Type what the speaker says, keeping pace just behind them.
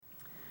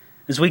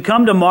As we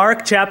come to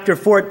Mark chapter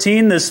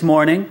 14 this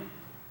morning,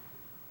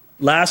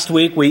 last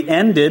week we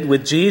ended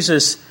with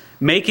Jesus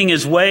making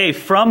his way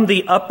from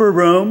the upper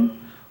room,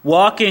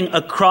 walking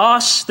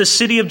across the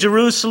city of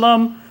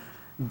Jerusalem,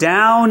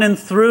 down and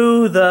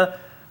through the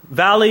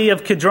valley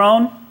of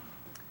Kidron.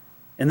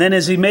 And then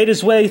as he made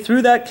his way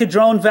through that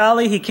Kidron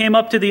valley, he came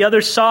up to the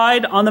other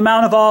side on the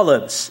Mount of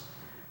Olives,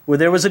 where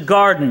there was a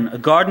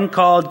garden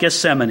called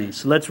Gethsemane.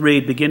 So let's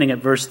read beginning at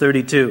verse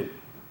 32.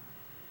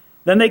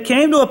 Then they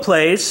came to a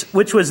place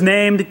which was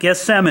named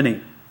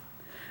Gethsemane.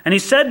 And he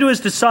said to his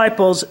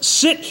disciples,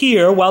 "Sit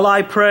here while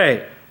I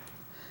pray."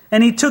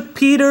 And he took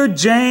Peter,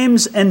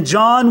 James, and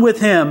John with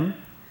him,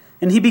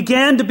 and he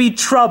began to be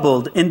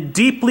troubled and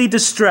deeply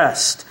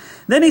distressed.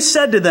 Then he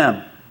said to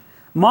them,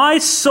 "My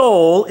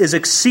soul is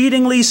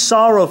exceedingly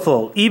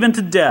sorrowful, even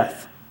to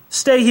death.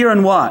 Stay here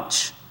and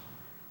watch."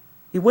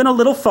 He went a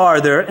little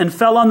farther and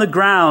fell on the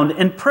ground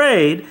and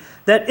prayed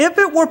that if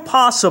it were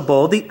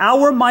possible, the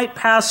hour might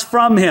pass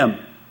from him.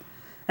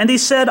 And he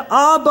said,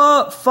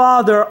 "Abba,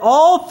 Father,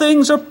 all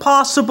things are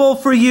possible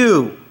for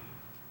you.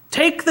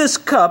 Take this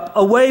cup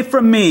away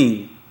from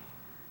me.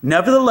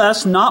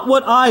 Nevertheless, not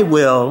what I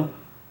will,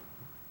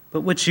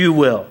 but what you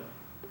will."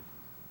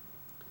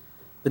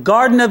 The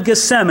Garden of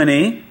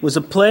Gethsemane was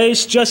a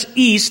place just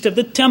east of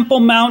the Temple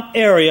Mount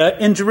area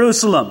in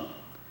Jerusalem,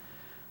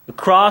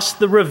 across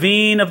the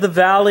ravine of the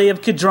valley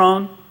of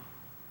Kidron,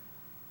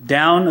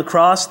 down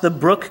across the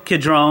brook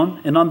Kidron,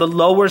 and on the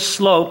lower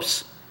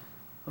slopes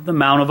of the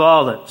Mount of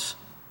Olives.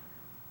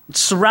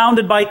 It's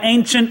surrounded by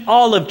ancient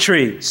olive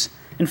trees.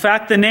 In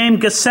fact, the name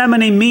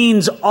Gethsemane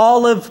means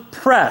olive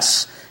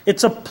press.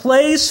 It's a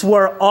place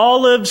where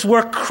olives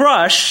were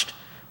crushed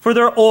for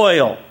their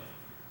oil.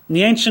 In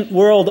the ancient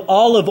world,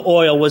 olive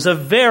oil was a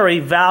very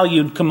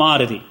valued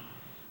commodity.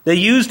 They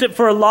used it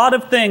for a lot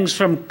of things,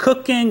 from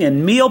cooking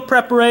and meal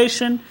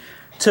preparation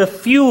to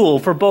fuel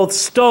for both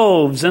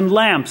stoves and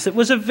lamps. It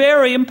was a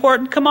very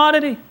important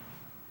commodity.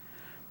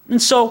 And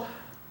so,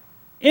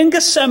 in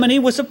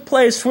Gethsemane was a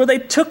place where they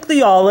took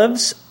the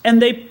olives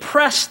and they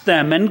pressed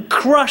them and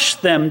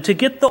crushed them to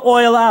get the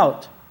oil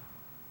out.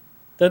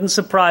 Doesn't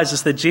surprise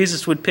us that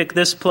Jesus would pick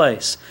this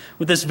place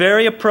with this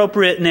very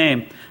appropriate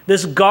name,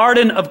 this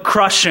garden of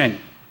crushing,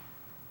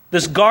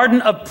 this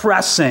garden of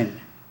pressing,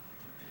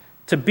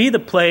 to be the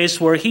place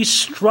where he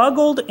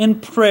struggled in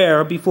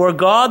prayer before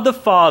God the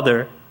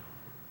Father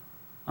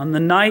on the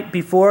night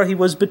before he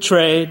was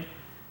betrayed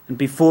and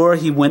before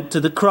he went to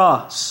the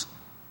cross.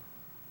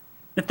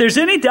 If there's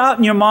any doubt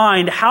in your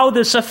mind how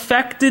this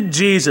affected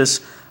Jesus,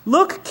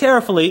 look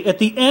carefully at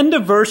the end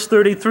of verse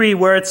 33,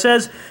 where it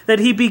says that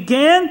he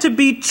began to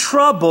be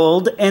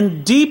troubled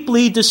and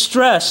deeply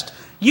distressed.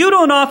 You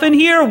don't often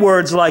hear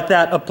words like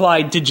that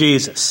applied to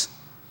Jesus.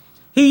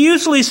 He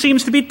usually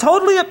seems to be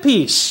totally at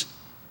peace,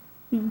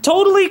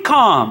 totally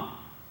calm.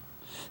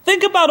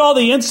 Think about all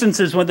the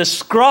instances when the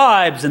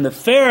scribes and the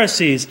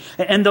Pharisees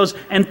and those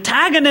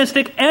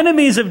antagonistic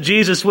enemies of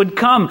Jesus would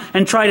come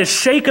and try to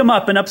shake him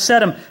up and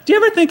upset him. Do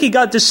you ever think he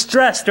got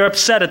distressed or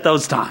upset at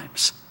those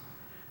times?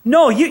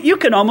 No, you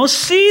can almost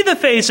see the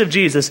face of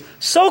Jesus.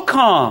 So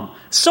calm,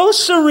 so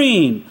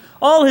serene.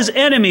 All his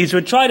enemies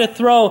would try to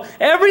throw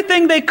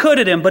everything they could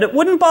at him, but it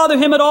wouldn't bother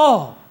him at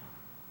all.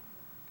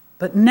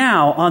 But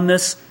now, on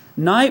this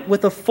night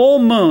with a full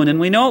moon,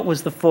 and we know it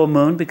was the full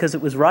moon because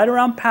it was right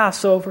around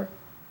Passover,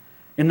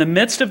 in the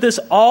midst of this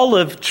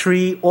olive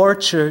tree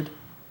orchard,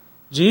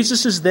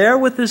 Jesus is there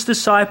with his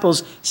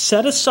disciples,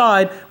 set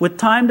aside with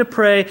time to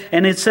pray.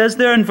 And it says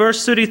there in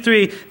verse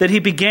 33 that he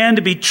began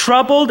to be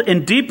troubled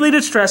and deeply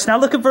distressed. Now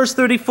look at verse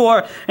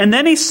 34. And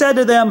then he said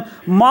to them,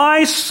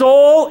 "My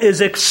soul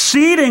is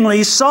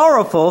exceedingly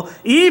sorrowful,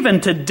 even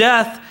to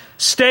death.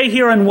 Stay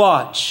here and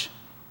watch."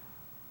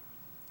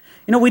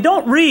 You know, we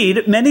don't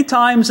read many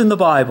times in the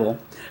Bible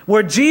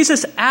where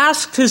Jesus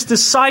asked his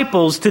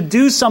disciples to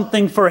do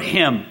something for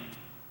him.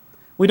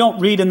 We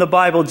don't read in the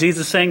Bible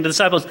Jesus saying to the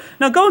disciples,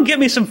 "Now go and get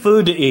me some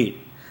food to eat."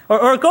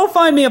 Or go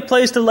find me a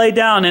place to lay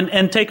down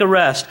and take a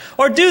rest.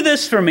 Or do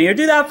this for me, or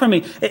do that for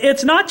me.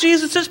 It's not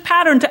Jesus'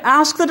 pattern to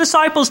ask the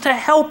disciples to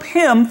help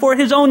him for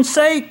his own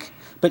sake.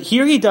 But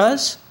here he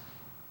does.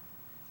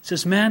 He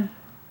says, "Man,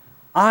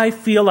 I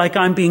feel like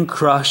I'm being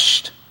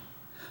crushed.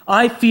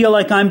 I feel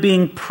like I'm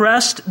being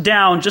pressed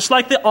down, just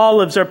like the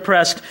olives are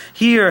pressed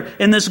here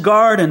in this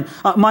garden.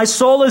 My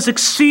soul is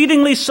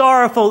exceedingly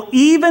sorrowful,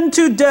 even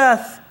to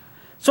death.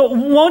 So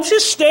won't you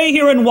stay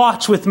here and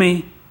watch with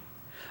me?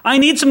 I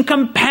need some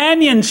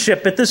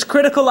companionship at this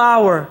critical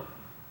hour.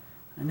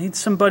 I need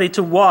somebody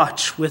to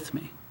watch with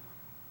me."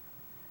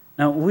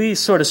 Now, we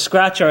sort of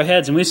scratch our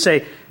heads and we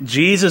say,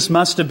 Jesus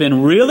must have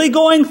been really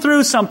going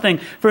through something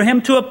for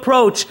him to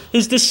approach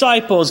his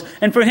disciples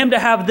and for him to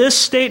have this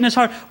state in his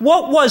heart.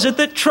 What was it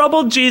that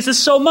troubled Jesus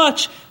so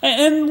much?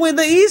 And with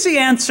the easy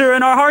answer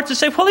in our hearts to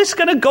say, well, he's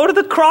going to go to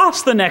the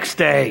cross the next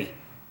day.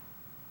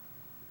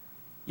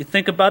 You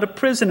think about a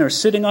prisoner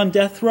sitting on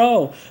death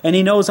row, and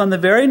he knows on the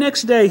very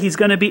next day he's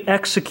going to be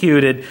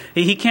executed.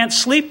 He can't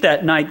sleep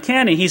that night,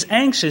 can he? He's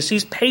anxious.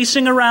 He's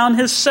pacing around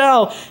his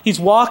cell. He's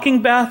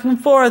walking back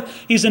and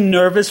forth. He's a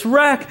nervous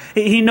wreck.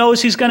 He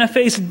knows he's going to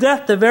face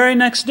death the very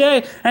next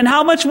day. And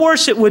how much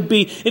worse it would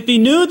be if he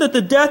knew that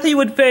the death he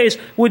would face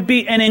would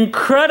be an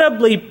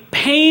incredibly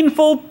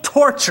painful,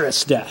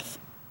 torturous death.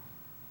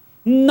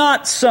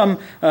 Not some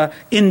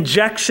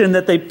injection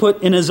that they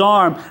put in his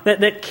arm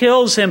that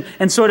kills him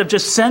and sort of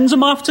just sends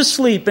him off to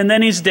sleep and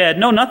then he's dead.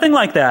 No, nothing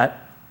like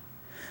that.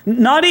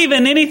 Not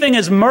even anything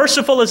as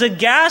merciful as a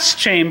gas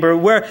chamber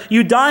where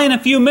you die in a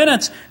few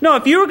minutes. No,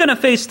 if you were going to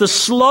face the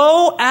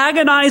slow,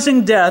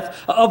 agonizing death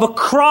of a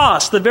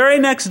cross the very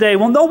next day,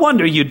 well, no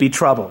wonder you'd be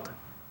troubled.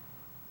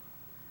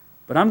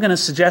 But I'm going to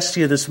suggest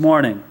to you this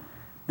morning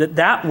that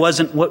that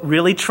wasn't what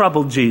really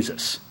troubled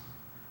Jesus.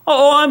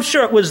 Oh, I'm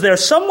sure it was there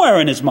somewhere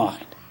in his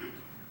mind.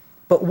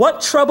 But what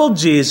troubled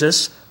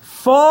Jesus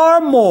far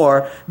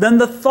more than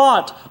the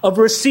thought of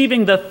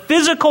receiving the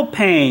physical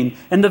pain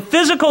and the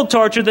physical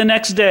torture the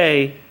next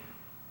day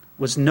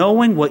was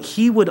knowing what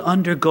he would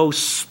undergo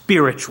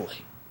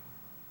spiritually.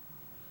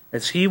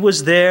 As he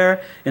was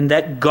there in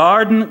that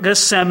Garden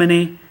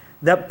Gethsemane,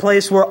 that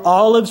place where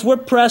olives were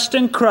pressed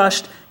and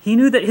crushed, he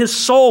knew that his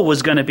soul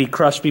was going to be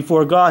crushed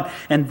before God.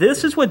 And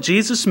this is what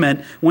Jesus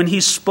meant when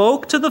he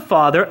spoke to the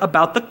Father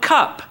about the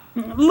cup.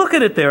 Look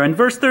at it there in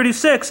verse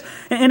 36.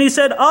 And he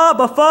said,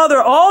 Abba,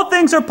 Father, all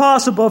things are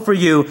possible for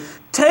you.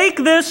 Take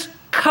this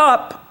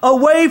cup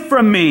away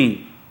from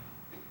me.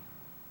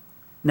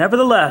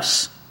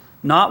 Nevertheless,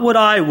 not what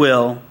I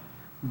will,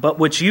 but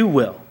what you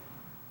will.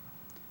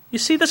 You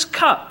see this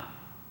cup?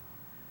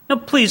 Now,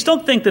 please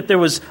don't think that there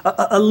was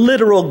a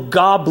literal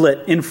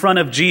goblet in front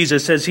of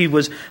Jesus as he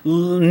was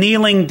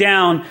kneeling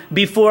down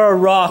before a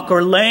rock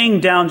or laying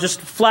down just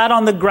flat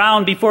on the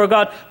ground before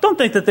God. Don't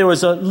think that there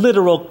was a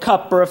literal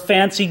cup or a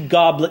fancy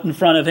goblet in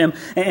front of him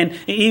and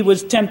he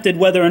was tempted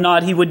whether or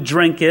not he would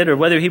drink it or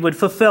whether he would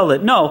fulfill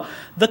it. No,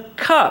 the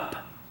cup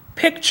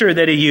picture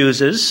that he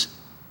uses,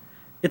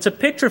 it's a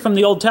picture from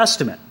the Old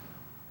Testament.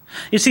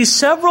 You see,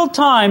 several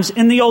times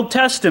in the Old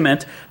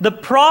Testament, the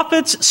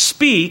prophets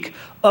speak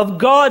of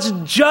God's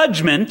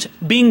judgment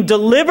being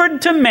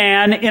delivered to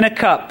man in a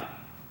cup.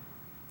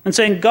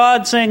 And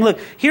God saying, look,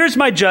 here's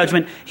my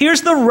judgment.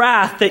 Here's the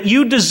wrath that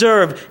you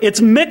deserve. It's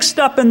mixed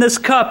up in this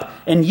cup,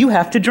 and you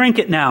have to drink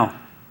it now.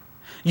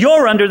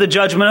 You're under the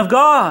judgment of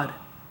God.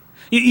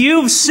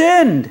 You've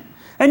sinned,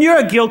 and you're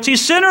a guilty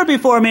sinner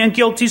before me, and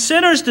guilty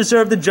sinners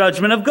deserve the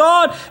judgment of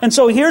God. And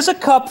so here's a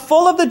cup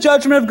full of the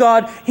judgment of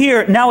God.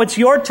 Here, now it's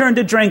your turn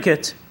to drink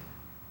it.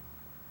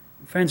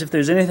 Friends, if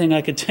there's anything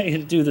I could tell you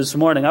to do this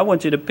morning, I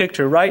want you to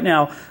picture right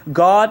now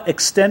God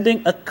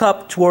extending a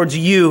cup towards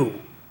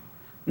you.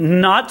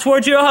 Not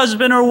towards your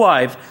husband or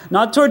wife,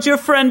 not towards your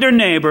friend or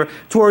neighbor.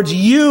 Towards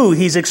you,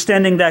 he's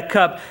extending that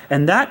cup.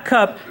 And that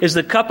cup is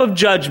the cup of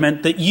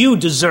judgment that you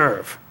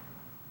deserve.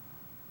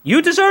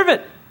 You deserve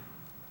it.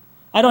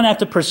 I don't have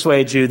to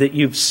persuade you that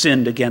you've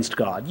sinned against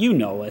God. You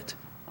know it.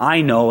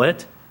 I know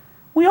it.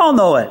 We all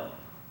know it.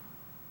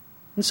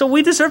 And so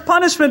we deserve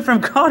punishment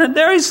from God. And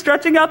there he's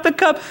stretching out the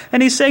cup.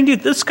 And he's saying to you,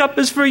 this cup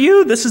is for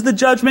you. This is the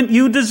judgment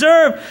you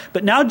deserve.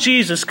 But now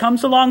Jesus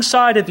comes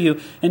alongside of you.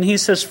 And he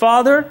says,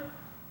 Father,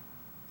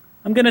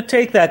 I'm going to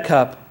take that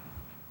cup.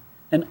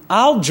 And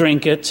I'll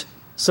drink it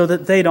so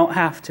that they don't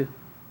have to.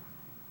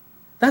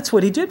 That's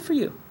what he did for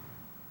you.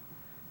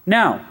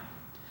 Now,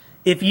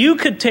 if you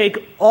could take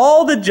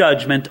all the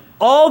judgment,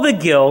 all the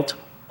guilt,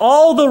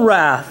 all the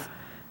wrath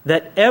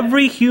that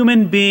every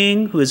human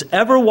being who has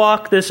ever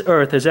walked this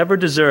earth has ever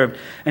deserved,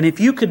 and if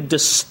you could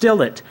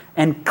distill it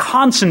and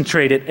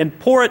concentrate it and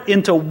pour it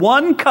into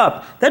one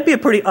cup, that'd be a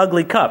pretty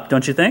ugly cup,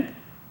 don't you think?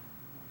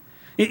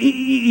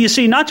 You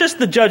see, not just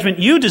the judgment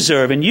you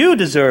deserve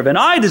and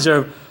I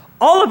deserve,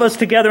 all of us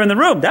together in the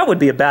room, that would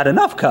be a bad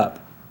enough cup.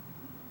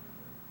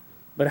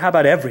 But how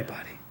about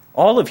everybody,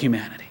 all of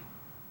humanity?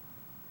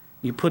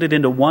 You put it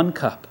into one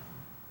cup.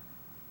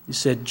 You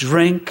said,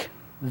 drink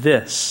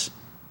this.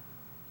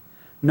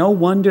 No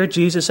wonder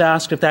Jesus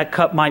asked if that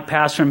cup might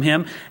pass from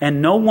him.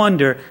 And no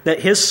wonder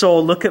that his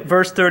soul, look at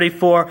verse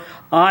 34,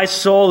 my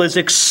soul is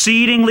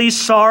exceedingly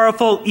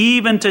sorrowful,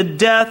 even to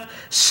death.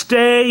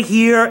 Stay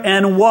here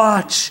and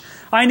watch.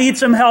 I need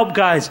some help,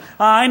 guys.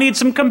 I need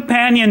some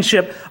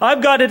companionship.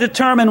 I've got to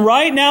determine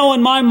right now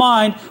in my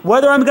mind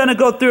whether I'm going to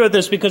go through with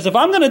this. Because if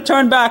I'm going to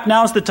turn back,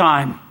 now's the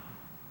time.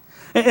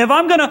 If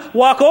I'm going to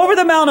walk over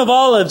the Mount of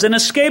Olives and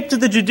escape to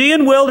the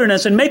Judean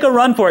wilderness and make a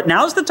run for it,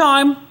 now's the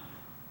time.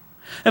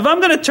 If I'm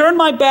going to turn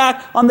my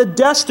back on the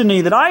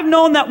destiny that I've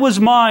known that was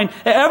mine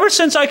ever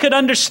since I could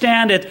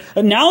understand it,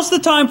 now's the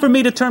time for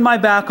me to turn my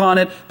back on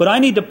it. But I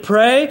need to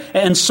pray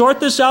and sort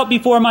this out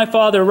before my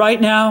Father right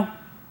now.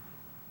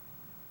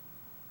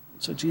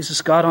 So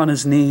Jesus got on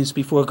his knees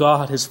before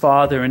God, his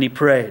Father, and he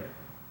prayed.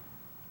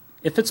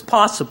 If it's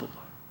possible.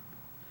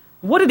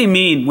 What did he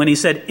mean when he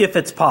said, if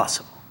it's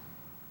possible?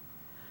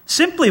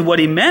 Simply what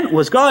he meant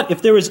was, God,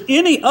 if there is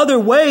any other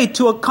way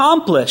to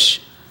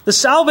accomplish the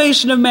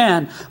salvation of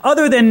man,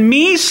 other than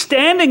me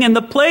standing in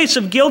the place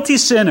of guilty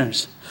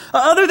sinners,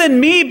 other than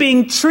me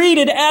being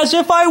treated as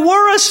if I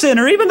were a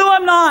sinner, even though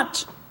I'm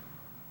not.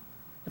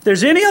 If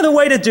there's any other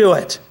way to do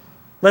it,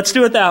 let's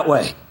do it that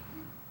way.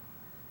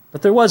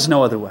 But there was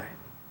no other way.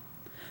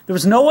 There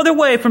was no other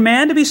way for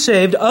man to be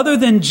saved other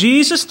than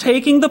Jesus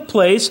taking the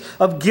place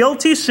of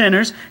guilty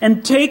sinners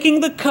and taking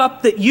the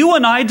cup that you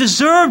and I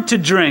deserved to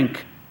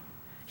drink.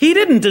 He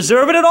didn't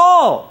deserve it at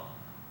all.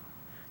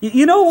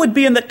 You know what would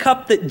be in the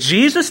cup that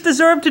Jesus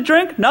deserved to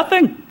drink?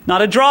 Nothing.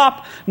 Not a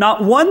drop.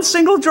 Not one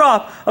single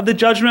drop of the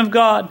judgment of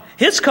God.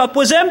 His cup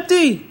was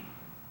empty.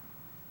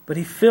 But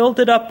he filled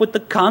it up with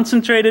the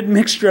concentrated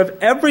mixture of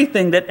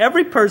everything that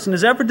every person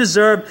has ever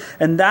deserved.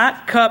 And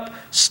that cup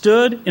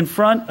stood in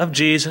front of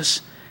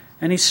Jesus.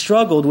 And he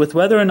struggled with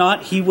whether or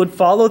not he would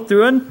follow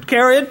through and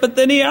carry it. But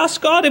then he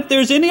asked God, if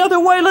there's any other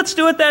way, let's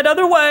do it that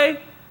other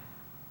way.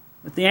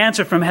 But the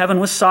answer from heaven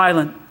was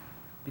silent,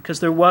 because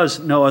there was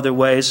no other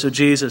way. So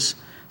Jesus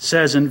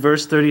says in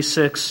verse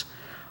 36,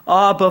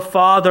 Abba,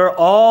 Father,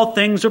 all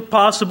things are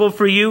possible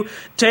for you.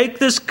 Take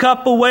this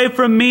cup away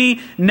from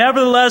me.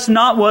 Nevertheless,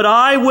 not what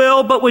I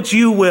will, but what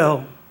you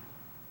will.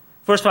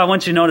 First of all, I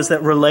want you to notice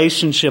that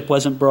relationship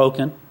wasn't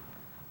broken.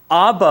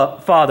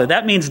 Abba, Father,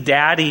 that means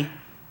daddy.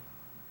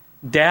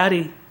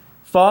 Daddy,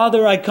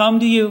 Father, I come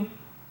to you.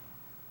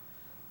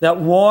 That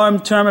warm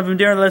term of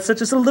endearment that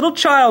such as a little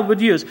child would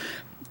use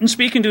in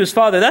speaking to his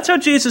father. That's how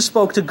Jesus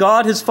spoke to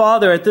God, his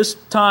Father, at this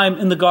time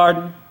in the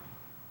garden.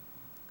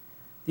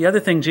 The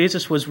other thing,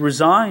 Jesus was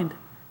resigned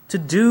to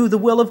do the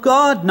will of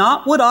God.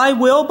 Not what I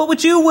will, but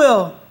what you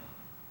will.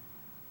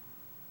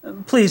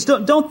 Please,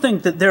 don't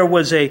think that there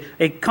was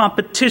a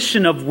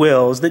competition of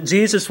wills, that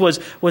Jesus was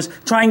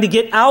trying to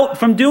get out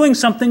from doing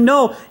something.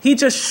 No, he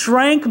just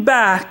shrank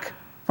back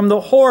from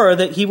the horror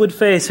that he would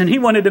face, and he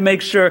wanted to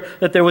make sure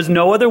that there was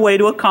no other way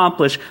to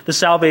accomplish the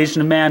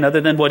salvation of man other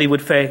than what he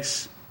would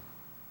face.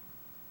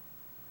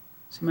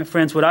 See, my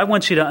friends, what I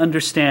want you to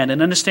understand,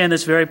 and understand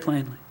this very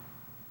plainly,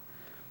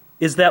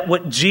 is that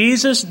what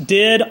Jesus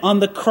did on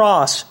the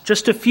cross,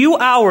 just a few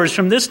hours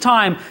from this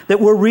time that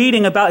we're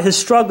reading about his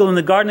struggle in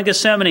the Garden of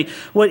Gethsemane,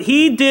 what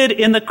he did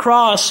in the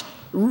cross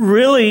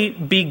really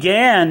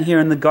began here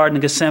in the Garden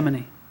of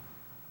Gethsemane.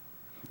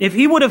 If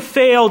he would have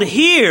failed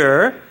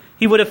here,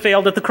 he would have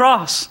failed at the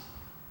cross.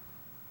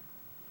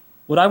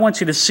 What I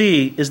want you to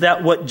see is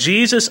that what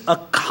Jesus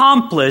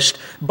accomplished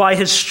by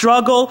his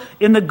struggle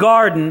in the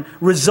garden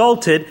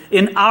resulted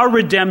in our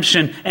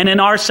redemption and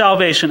in our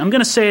salvation. I'm going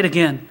to say it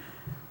again.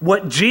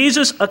 What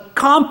Jesus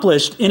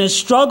accomplished in his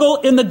struggle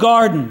in the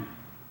garden,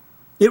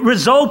 it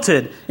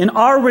resulted in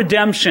our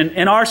redemption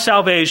and our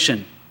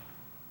salvation.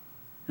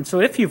 And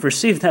so if you've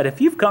received that, if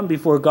you've come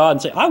before God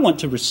and say, I want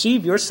to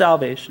receive your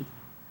salvation,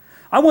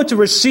 I want to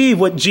receive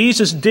what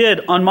Jesus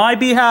did on my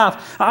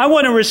behalf, I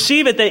want to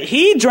receive it that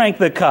he drank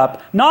the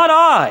cup, not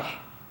I.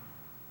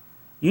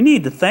 You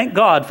need to thank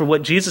God for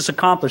what Jesus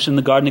accomplished in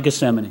the Garden of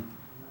Gethsemane.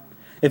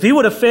 If he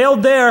would have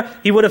failed there,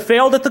 he would have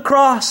failed at the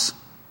cross.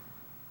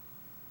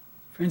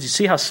 Friends, you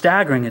see how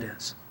staggering it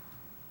is.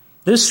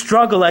 This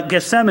struggle at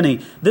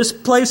Gethsemane, this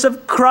place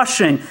of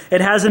crushing,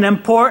 it has an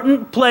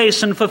important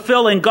place in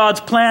fulfilling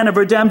God's plan of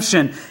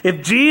redemption.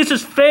 If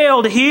Jesus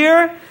failed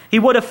here, he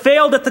would have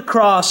failed at the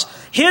cross.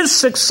 His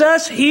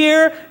success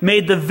here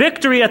made the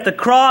victory at the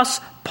cross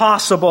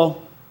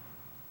possible.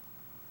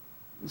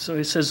 So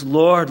he says,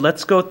 Lord,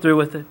 let's go through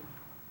with it.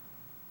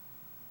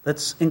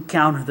 Let's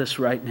encounter this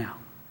right now.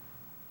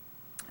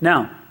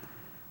 Now,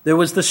 there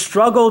was the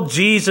struggle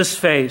Jesus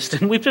faced,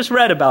 and we've just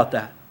read about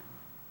that.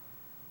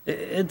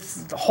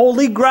 It's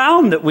holy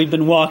ground that we've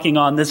been walking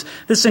on, this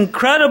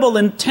incredible,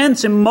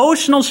 intense,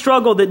 emotional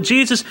struggle that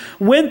Jesus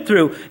went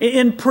through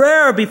in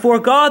prayer before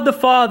God the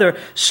Father,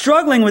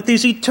 struggling with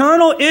these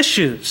eternal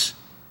issues.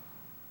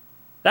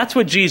 That's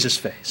what Jesus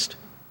faced.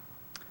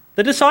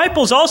 The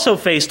disciples also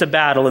faced a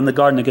battle in the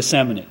Garden of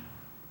Gethsemane.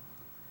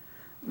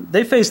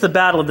 They faced the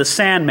battle of the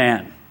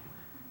sandman.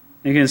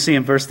 You're going to see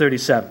in verse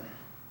 37.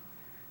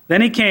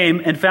 Then he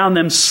came and found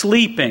them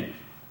sleeping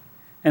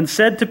and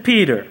said to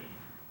Peter,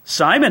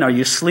 Simon, are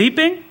you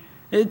sleeping?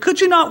 Could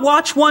you not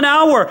watch 1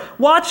 hour?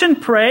 Watch and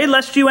pray,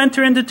 lest you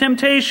enter into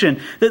temptation.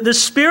 The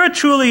spirit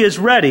truly is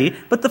ready,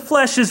 but the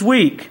flesh is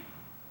weak.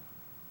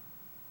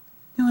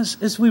 You know,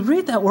 as we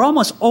read that, we're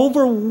almost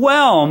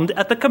overwhelmed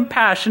at the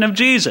compassion of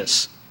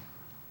Jesus.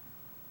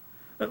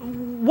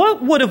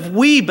 What would have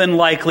we been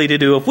likely to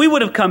do if we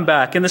would have come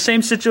back in the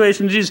same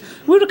situation as Jesus?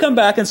 We would have come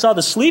back and saw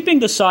the sleeping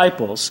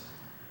disciples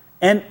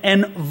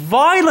and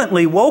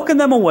violently woken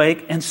them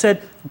awake and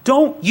said,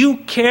 don't you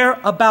care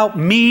about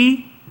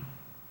me?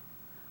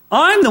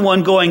 I'm the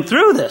one going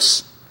through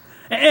this.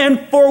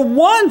 And for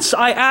once,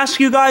 I ask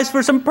you guys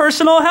for some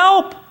personal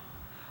help.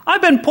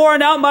 I've been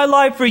pouring out my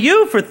life for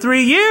you for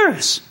 3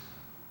 years.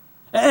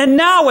 And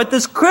now at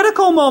this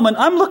critical moment,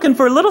 I'm looking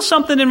for a little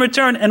something in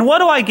return. And what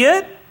do I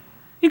get?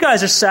 You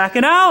guys are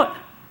sacking out.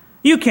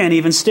 You can't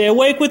even stay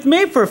awake with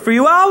me for a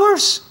few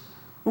hours.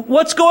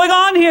 What's going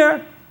on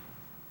here?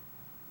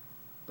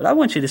 But I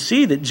want you to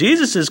see that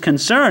Jesus is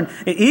concerned,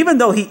 even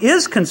though he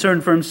is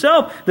concerned for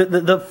himself,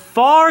 the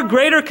far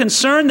greater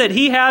concern that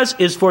he has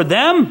is for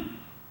them.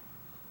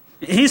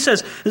 He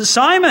says,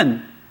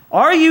 Simon,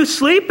 are you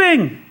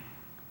sleeping?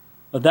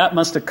 Well, that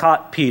must have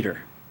caught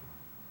Peter.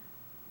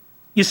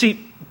 You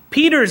see,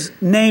 Peter's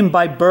name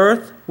by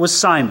birth was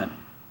Simon.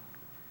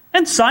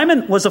 And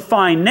Simon was a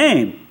fine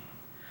name.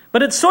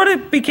 But it sort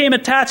of became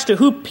attached to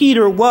who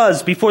Peter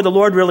was before the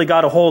Lord really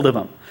got a hold of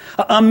him.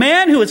 A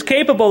man who is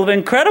capable of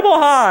incredible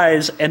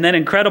highs and then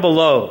incredible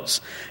lows.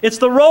 It's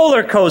the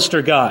roller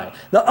coaster guy,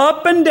 the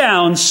up and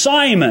down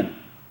Simon.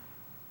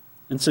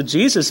 And so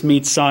Jesus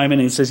meets Simon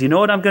and he says, you know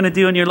what I'm going to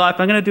do in your life?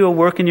 I'm going to do a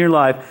work in your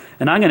life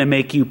and I'm going to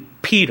make you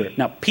Peter.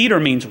 Now, Peter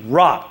means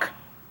rock.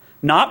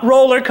 Not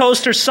roller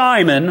coaster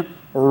Simon,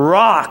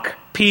 rock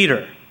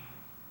Peter.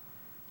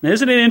 Now,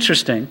 isn't it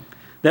interesting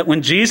that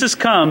when Jesus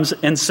comes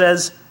and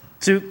says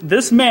to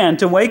this man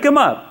to wake him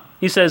up,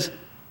 he says,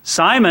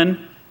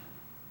 Simon,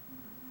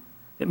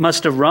 it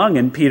must have rung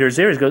in Peter's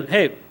ears. He goes,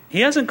 hey,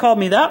 he hasn't called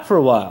me that for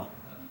a while.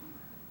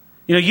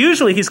 You know,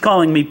 usually he's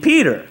calling me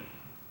Peter.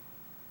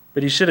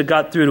 But he should have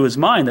got through to his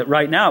mind that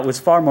right now it was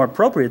far more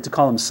appropriate to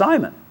call him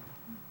Simon.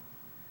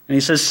 And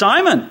he says,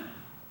 Simon,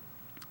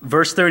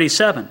 verse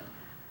 37,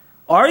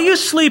 are you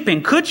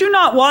sleeping? Could you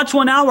not watch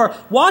 1 hour?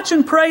 Watch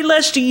and pray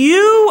lest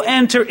you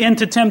enter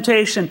into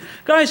temptation.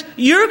 Guys,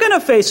 you're going to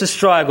face a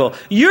struggle.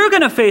 You're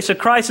going to face a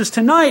crisis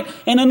tonight.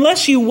 And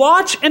unless you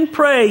watch and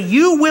pray,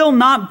 you will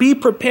not be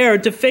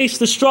prepared to face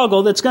the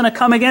struggle that's going to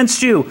come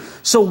against you.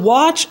 So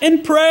watch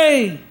and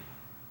pray.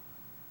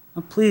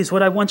 Now, please,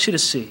 what I want you to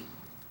see,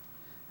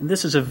 and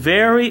this is a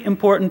very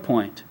important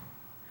point,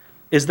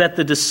 is that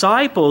the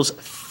disciples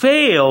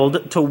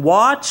failed to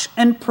watch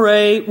and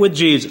pray with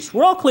Jesus.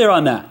 We're all clear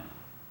on that.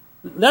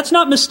 That's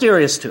not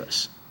mysterious to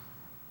us.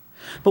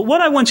 But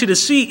what I want you to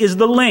see is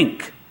the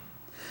link.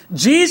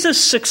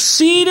 Jesus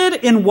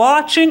succeeded in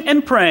watching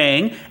and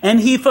praying, and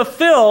he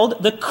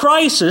fulfilled the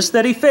crisis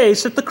that he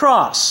faced at the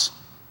cross.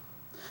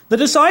 The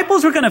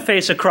disciples were going to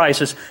face a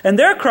crisis, and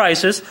their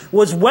crisis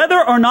was whether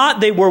or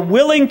not they were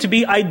willing to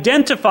be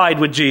identified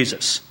with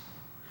Jesus.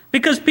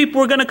 Because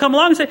people were going to come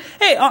along and say,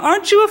 hey,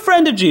 aren't you a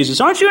friend of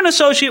Jesus? Aren't you an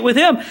associate with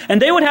him?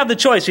 And they would have the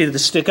choice either to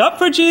stick up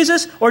for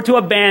Jesus or to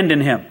abandon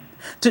him.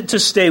 To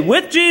stay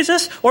with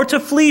Jesus or to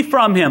flee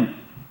from him.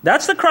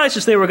 That's the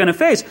crisis they were going to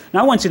face.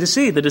 Now I want you to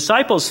see, the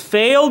disciples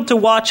failed to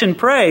watch and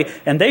pray,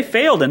 and they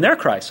failed in their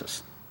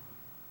crisis.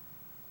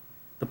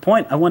 The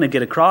point I want to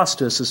get across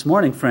to us this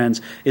morning,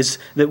 friends, is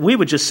that we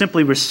would just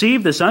simply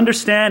receive this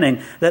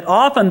understanding that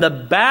often the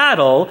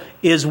battle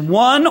is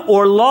won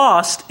or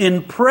lost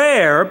in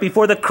prayer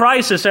before the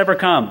crisis ever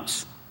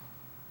comes.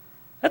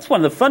 That's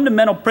one of the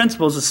fundamental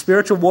principles of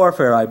spiritual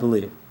warfare, I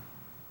believe.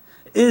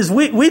 Is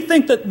we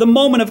think that the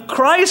moment of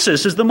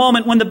crisis is the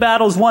moment when the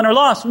battle is won or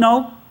lost.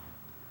 No.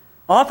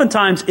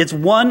 Oftentimes it's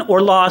won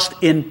or lost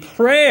in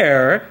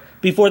prayer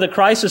before the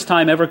crisis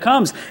time ever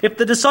comes. If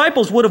the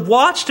disciples would have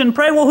watched and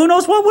prayed, well, who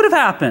knows what would have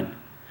happened?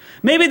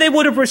 Maybe they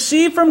would have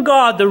received from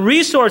God the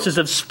resources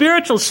of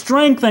spiritual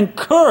strength and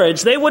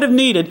courage they would have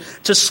needed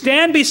to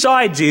stand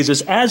beside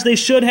Jesus as they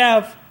should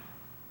have.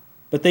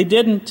 But they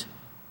didn't.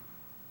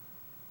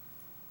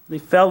 They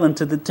fell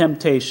into the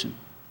temptation.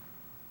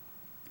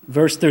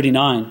 Verse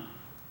 39.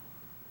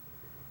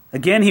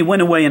 Again he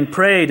went away and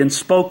prayed and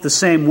spoke the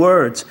same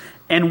words.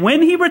 And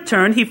when he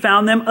returned, he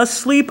found them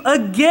asleep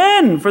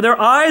again, for their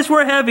eyes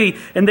were heavy,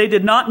 and they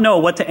did not know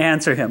what to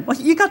answer him. Well,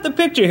 you got the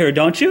picture here,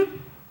 don't you?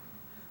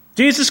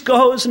 Jesus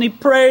goes and he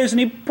prays and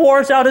he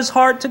pours out his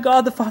heart to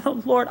God the Father.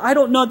 Lord, I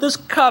don't know this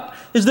cup.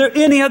 Is there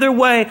any other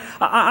way?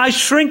 I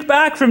shrink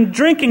back from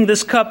drinking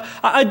this cup.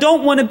 I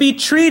don't want to be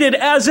treated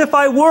as if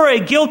I were a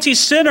guilty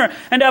sinner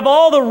and have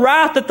all the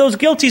wrath that those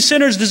guilty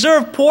sinners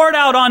deserve poured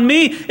out on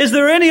me. Is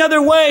there any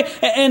other way?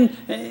 And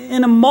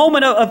in a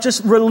moment of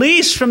just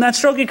release from that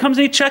stroke, he comes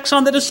and he checks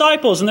on the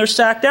disciples and they're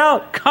sacked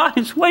out.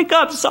 Guys, wake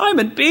up,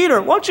 Simon,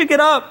 Peter, won't you get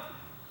up?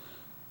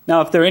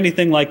 Now, if they're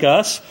anything like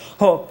us,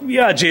 oh,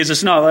 yeah,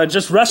 Jesus, no,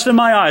 just rest in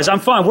my eyes. I'm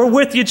fine. We're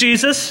with you,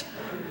 Jesus.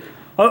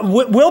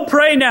 We'll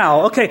pray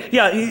now. Okay,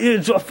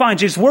 yeah, fine,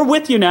 Jesus, we're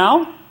with you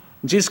now.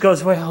 And Jesus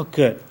goes, well,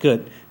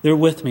 good. They're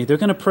with me. They're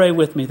going to pray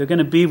with me. They're going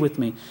to be with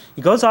me.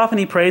 He goes off and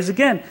he prays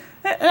again.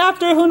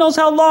 After who knows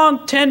how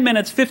long, 10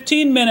 minutes,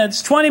 15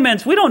 minutes, 20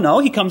 minutes, we don't know.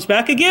 He comes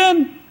back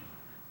again.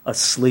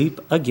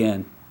 Asleep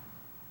again.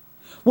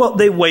 Well,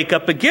 they wake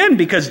up again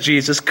because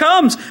Jesus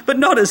comes. But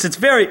notice, it's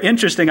very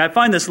interesting. I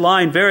find this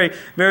line very,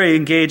 very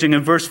engaging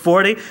in verse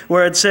 40,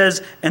 where it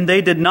says, and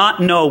they did not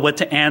know what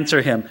to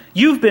answer him.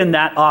 You've been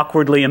that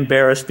awkwardly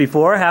embarrassed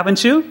before,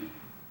 haven't you?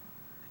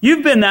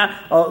 You've been that,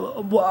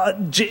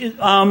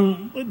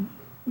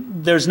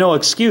 there's no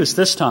excuse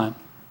this time.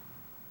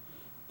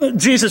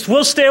 Jesus,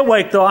 we'll stay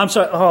awake though. I'm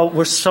sorry. Oh,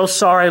 we're so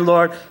sorry,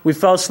 Lord. We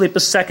fell asleep a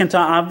second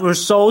time. We're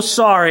so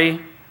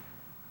sorry.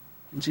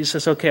 And Jesus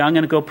says, okay, I'm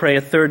going to go pray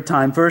a third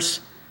time. Verse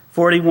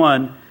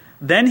 41,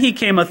 then he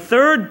came a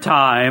third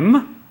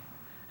time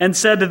and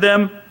said to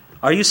them,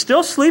 are you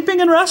still sleeping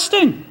and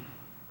resting?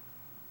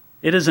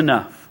 It is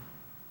enough.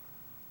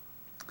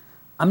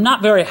 I'm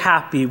not very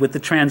happy with the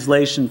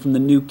translation from the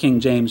New King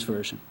James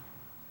Version.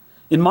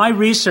 In my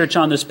research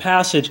on this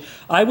passage,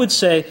 I would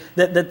say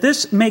that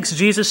this makes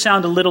Jesus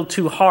sound a little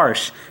too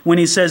harsh when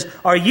he says,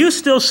 "Are you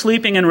still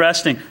sleeping and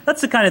resting?"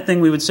 That's the kind of thing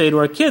we would say to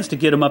our kids to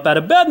get them up out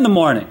of bed in the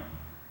morning.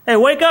 "Hey,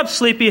 wake up,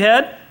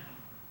 sleepyhead."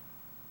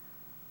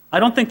 I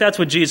don't think that's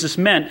what Jesus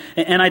meant.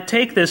 And I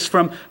take this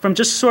from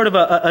just sort of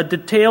a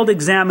detailed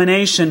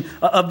examination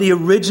of the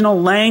original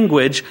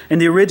language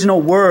and the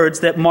original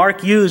words that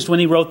Mark used when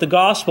he wrote the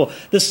gospel.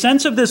 The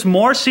sense of this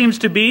more seems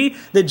to be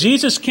that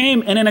Jesus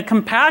came and in a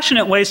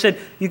compassionate way said,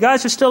 "You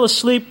guys are still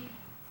asleep.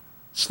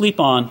 Sleep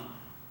on."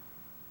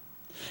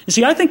 You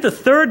see, I think the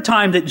third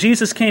time that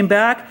Jesus came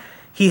back,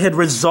 he had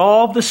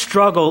resolved the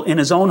struggle in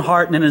his own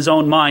heart and in his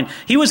own mind.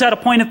 He was at a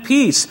point of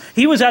peace.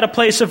 He was at a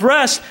place of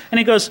rest. And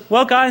he goes,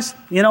 "Well, guys,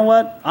 you know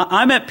what?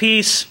 I'm at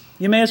peace.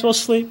 You may as well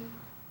sleep.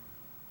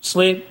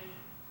 Sleep.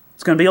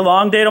 It's going to be a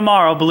long day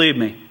tomorrow, believe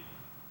me.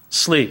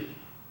 Sleep."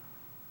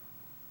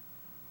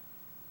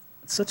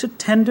 It's such a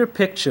tender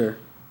picture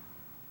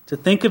to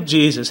think of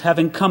Jesus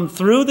having come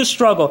through the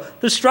struggle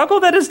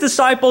that his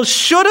disciples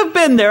should have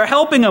been there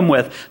helping him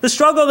with, the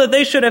struggle that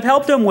they should have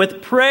helped him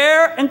with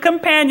prayer and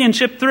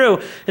companionship through.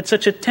 It's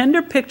such a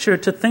tender picture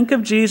to think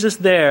of Jesus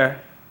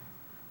there,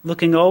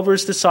 looking over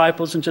his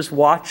disciples and just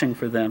watching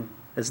for them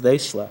as they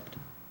slept.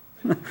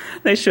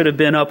 They should have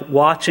been up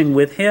watching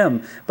with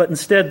him, but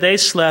instead they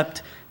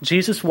slept.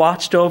 Jesus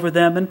watched over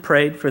them and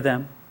prayed for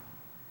them.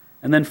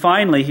 And then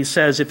finally, he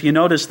says, if you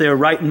notice there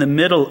right in the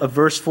middle of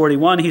verse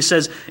 41, he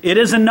says, "It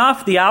is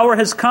enough, the hour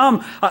has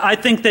come." I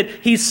think that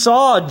he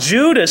saw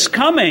Judas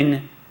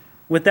coming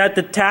with that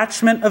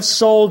detachment of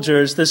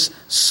soldiers, this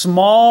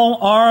small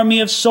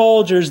army of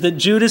soldiers that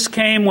Judas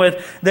came with.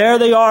 There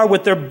they are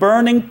with their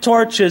burning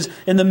torches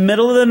in the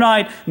middle of the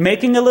night,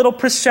 making a little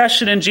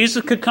procession, and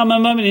Jesus could come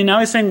among them, and now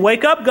he's saying,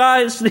 "Wake up,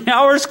 guys, the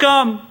hour's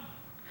come.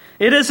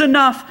 It is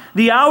enough.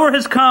 The hour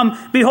has come.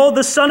 Behold,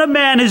 the Son of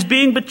Man is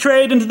being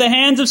betrayed into the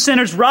hands of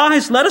sinners.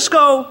 Rise, let us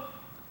go.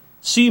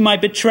 See, my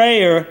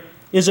betrayer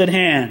is at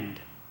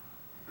hand."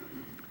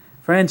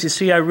 Friends, you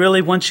see, I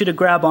really want you to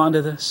grab onto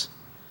this.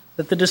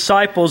 That the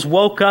disciples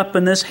woke up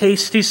in this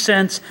hasty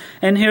sense,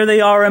 and here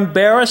they are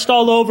embarrassed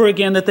all over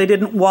again that they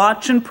didn't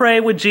watch and pray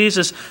with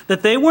Jesus,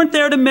 that they weren't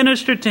there to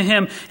minister to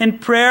him in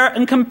prayer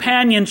and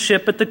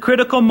companionship at the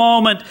critical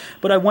moment.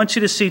 But I want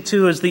you to see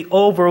too is the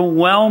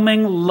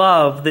overwhelming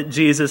love that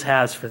Jesus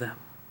has for them.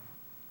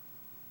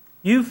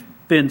 You've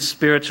been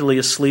spiritually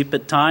asleep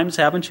at times,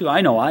 haven't you?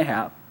 I know I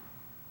have.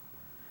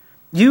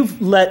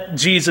 You've let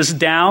Jesus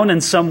down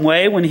in some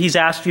way when he's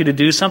asked you to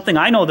do something.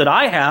 I know that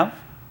I have.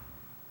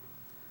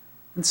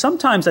 And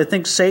sometimes I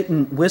think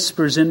Satan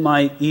whispers in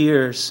my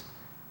ears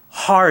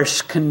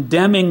harsh,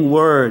 condemning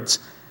words.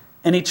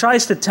 And he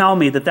tries to tell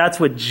me that that's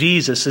what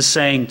Jesus is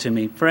saying to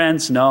me.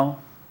 Friends, no.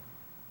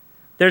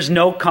 There's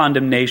no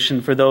condemnation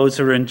for those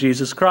who are in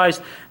Jesus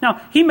Christ. Now,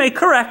 he may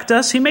correct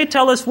us. He may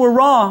tell us we're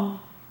wrong.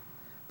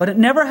 But it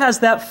never has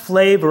that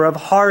flavor of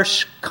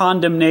harsh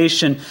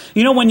condemnation.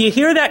 You know, when you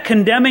hear that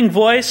condemning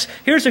voice,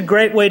 here's a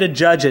great way to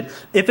judge it.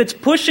 If it's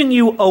pushing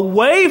you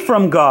away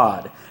from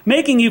God,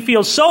 making you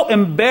feel so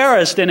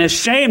embarrassed and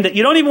ashamed that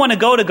you don't even want to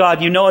go to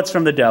God, you know it's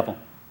from the devil.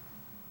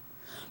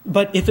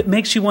 But if it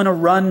makes you want to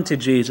run to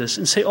Jesus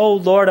and say, "Oh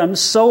Lord, I'm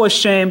so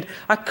ashamed.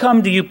 I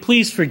come to you.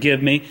 Please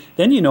forgive me,"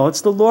 then you know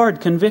it's the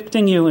Lord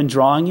convicting you and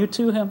drawing you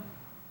to him.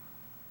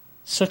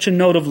 Such a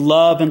note of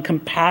love and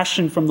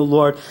compassion from the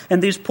Lord.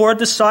 And these poor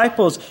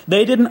disciples,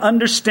 they didn't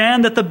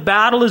understand that the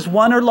battle is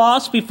won or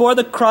lost before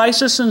the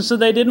crisis, and so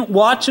they didn't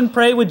watch and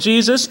pray with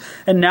Jesus.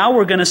 And now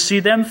we're going to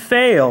see them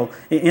fail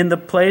in the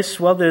place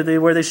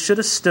where they should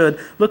have stood.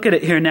 Look at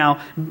it here now,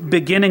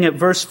 beginning at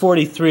verse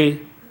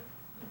 43.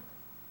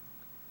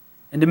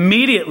 "And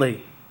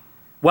immediately,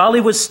 while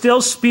he was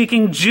still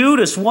speaking,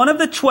 Judas, one of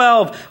the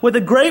 12, with a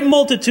great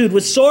multitude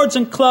with swords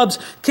and clubs,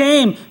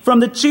 came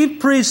from the chief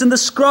priests and the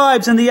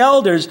scribes and the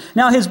elders.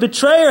 Now his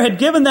betrayer had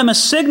given them a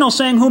signal,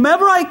 saying,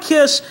 'Whomever I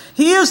kiss,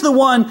 he is the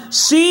one.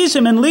 Seize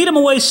him and lead him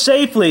away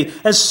safely.'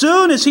 As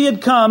soon as he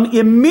had come,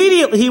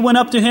 immediately he went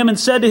up to him and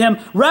said to him,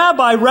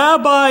 'Rabbi,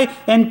 Rabbi,'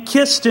 and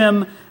kissed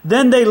him.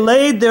 Then they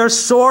laid their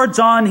swords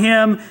on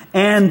him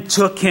and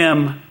took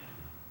him."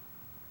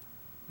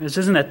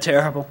 Isn't that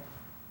terrible?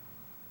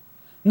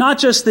 Not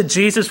just that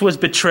Jesus was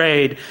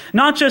betrayed.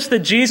 Not just that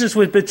Jesus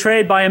was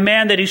betrayed by a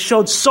man that he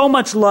showed so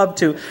much love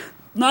to.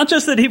 Not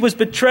just that he was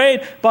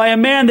betrayed by a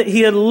man that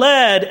he had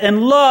led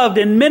and loved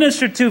and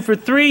ministered to for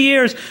 3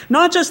 years.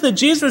 Not just that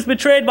Jesus was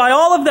betrayed by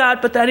all of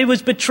that, but that he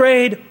was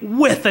betrayed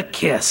with a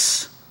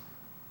kiss.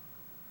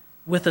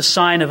 With a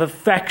sign of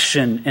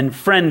affection and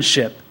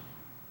friendship.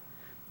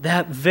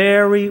 That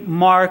very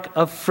mark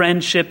of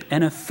friendship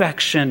and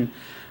affection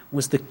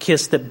was the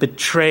kiss that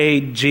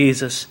betrayed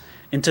Jesus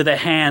into the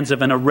hands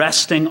of an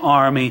arresting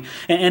army.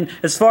 And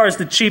as far as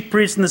the chief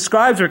priests and the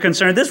scribes were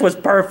concerned, this was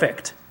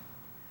perfect.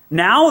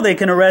 Now they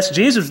can arrest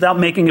Jesus without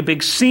making a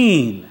big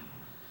scene.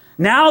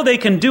 Now they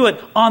can do it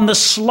on the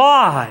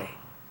sly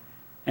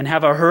and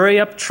have a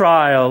hurry-up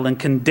trial and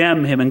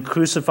condemn him and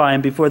crucify him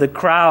before the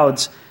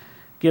crowds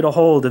get a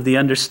hold of the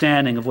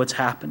understanding of what's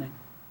happening.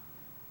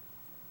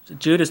 So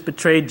Judas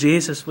betrayed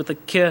Jesus with a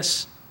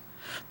kiss,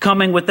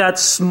 coming with that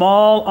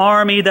small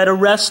army that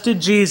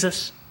arrested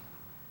Jesus.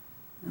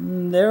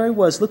 And there he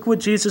was. Look what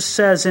Jesus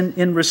says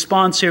in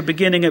response here,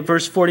 beginning at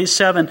verse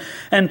 47.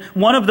 And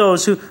one of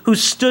those who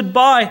stood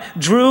by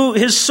drew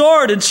his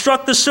sword and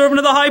struck the servant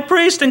of the high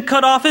priest and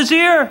cut off his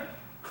ear.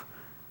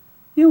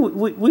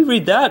 We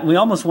read that and we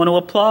almost want to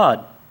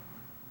applaud.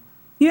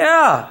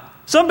 Yeah,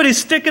 somebody's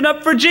sticking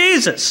up for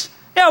Jesus.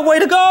 Yeah, way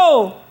to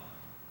go.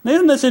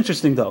 Isn't this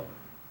interesting, though?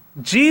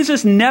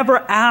 Jesus never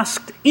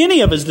asked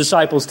any of his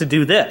disciples to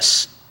do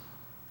this.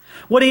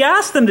 What he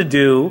asked them to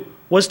do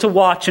was to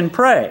watch and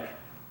pray.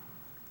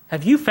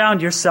 Have you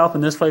found yourself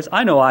in this place?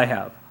 I know I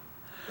have.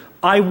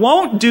 I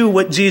won't do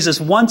what Jesus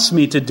wants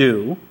me to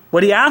do,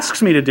 what he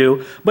asks me to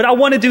do, but I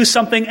want to do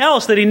something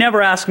else that he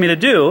never asked me to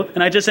do,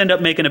 and I just end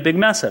up making a big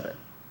mess of it.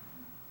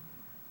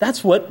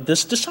 That's what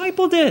this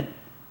disciple did.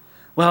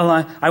 Well,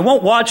 I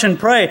won't watch and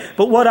pray,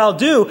 but what I'll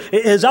do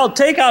is I'll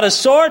take out a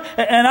sword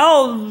and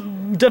I'll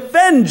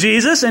defend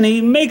Jesus, and he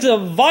makes a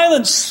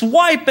violent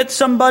swipe at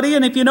somebody,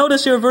 and if you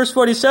notice here, verse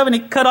 47, he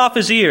cut off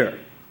his ear.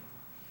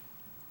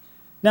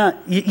 Now,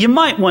 you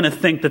might want to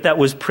think that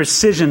was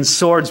precision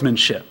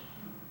swordsmanship.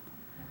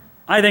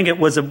 I think it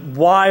was a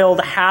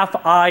wild,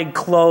 half-eye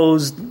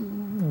closed,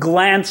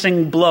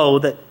 glancing blow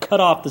that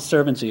cut off the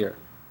servant's ear.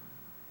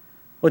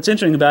 What's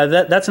interesting about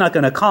it, that's not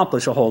going to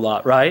accomplish a whole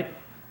lot, right?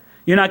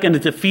 You're not going to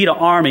defeat an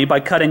army by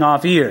cutting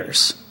off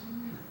ears.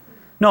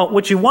 No,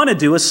 what you want to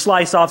do is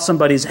slice off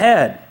somebody's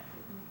head.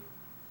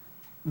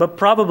 But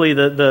probably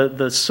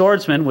the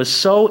swordsman was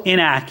so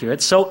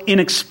inaccurate, so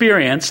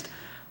inexperienced,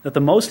 that the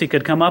most he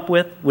could come up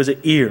with was an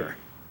ear.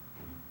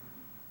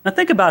 Now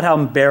think about how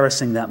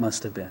embarrassing that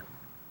must have been.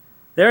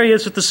 There he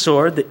is with the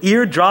sword. The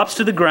ear drops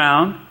to the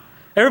ground.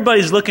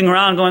 Everybody's looking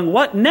around going,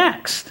 what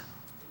next?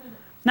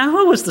 Now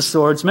who was the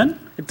swordsman?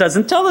 It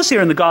doesn't tell us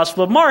here in the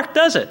Gospel of Mark,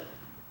 does it?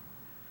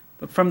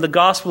 But from the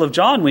Gospel of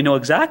John, we know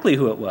exactly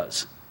who it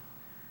was.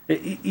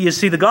 You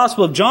see, the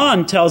Gospel of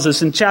John tells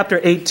us in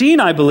chapter 18,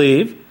 I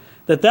believe,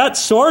 that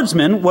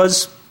swordsman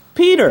was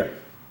Peter.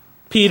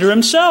 Peter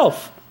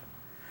himself.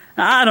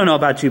 Now, I don't know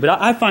about you, but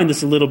I find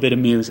this a little bit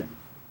amusing.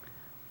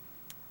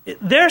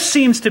 There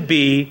seems to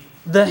be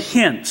the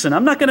hints, and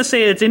I'm not going to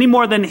say it's any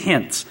more than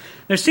hints.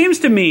 There seems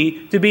to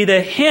me to be the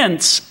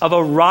hints of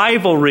a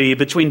rivalry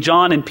between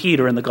John and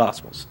Peter in the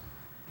Gospels.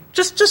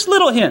 Just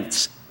little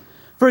hints.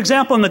 For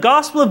example, in the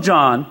Gospel of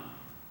John,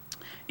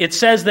 it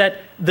says that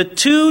the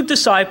two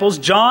disciples,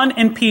 John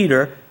and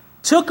Peter,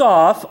 took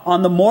off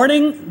on the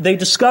morning they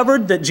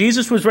discovered that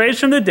Jesus was raised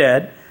from the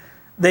dead.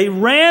 They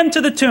ran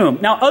to the tomb.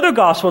 Now, other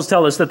Gospels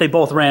tell us that they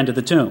both ran to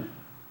the tomb.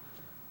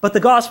 But the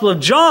Gospel of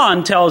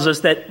John tells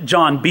us that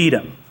John beat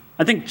him.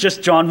 I think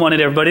just John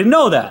wanted everybody to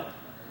know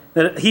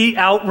that he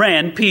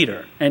outran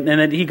Peter and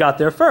that he got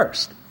there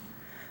first.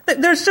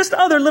 There's just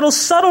other little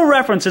subtle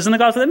references in the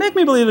Gospel that make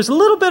me believe there's a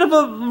little bit of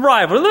a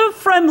rivalry, a little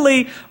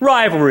friendly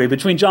rivalry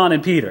between John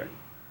and Peter.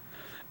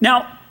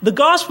 Now, the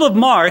Gospel of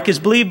Mark is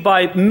believed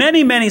by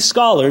many, many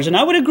scholars, and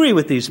I would agree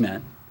with these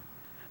men.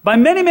 By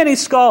many, many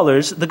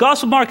scholars, the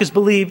Gospel of Mark is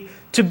believed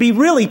to be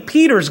really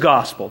Peter's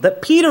gospel,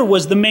 that Peter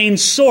was the main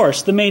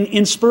source, the main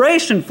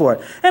inspiration for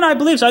it. And I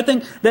believe so. I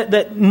think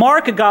that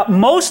Mark got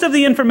most of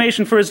the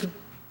information for his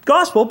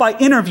gospel by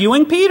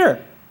interviewing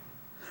Peter.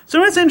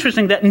 So it's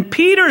interesting that in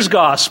Peter's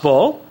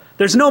gospel,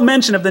 there's no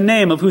mention of the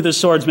name of who the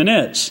swordsman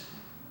is.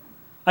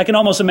 I can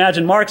almost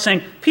imagine Mark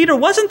saying, Peter,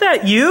 wasn't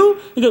that you?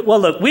 You go, well,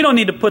 look, we don't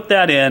need to put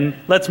that in.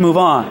 Let's move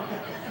on.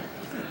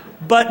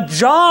 But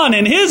John,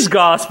 in his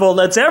gospel,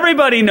 lets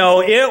everybody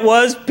know it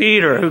was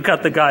Peter who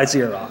cut the guy's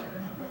ear off.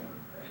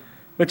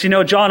 But you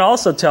know, John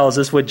also tells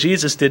us what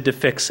Jesus did to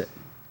fix it.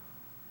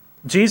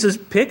 Jesus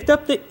picked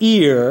up the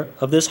ear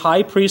of this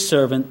high priest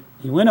servant,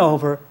 he went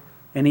over,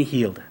 and he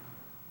healed it.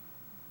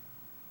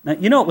 Now,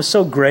 you know what was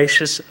so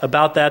gracious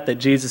about that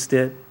Jesus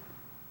did?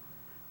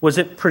 Was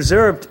it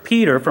preserved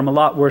Peter from a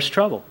lot worse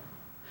trouble.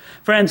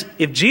 Friends,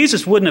 if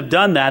Jesus wouldn't have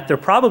done that, there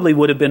probably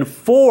would have been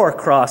 4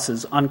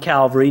 crosses on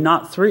Calvary,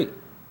 not 3.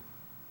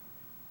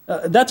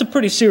 That's a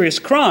pretty serious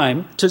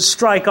crime to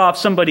strike off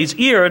somebody's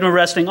ear in a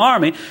resting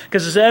army,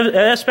 because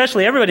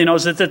especially everybody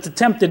knows that it's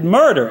attempted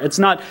murder. It's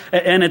not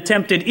an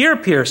attempted ear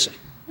piercing.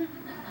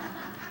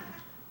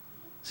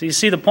 So you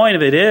see, the point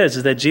of it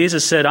is that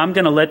Jesus said, I'm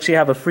going to let you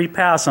have a free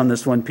pass on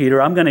this one, Peter.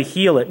 I'm going to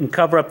heal it and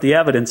cover up the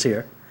evidence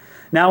here.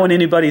 Now when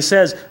anybody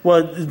says,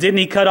 well, didn't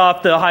he cut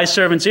off the high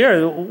servant's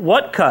ear?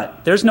 What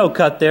cut? There's no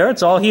cut there.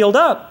 It's all healed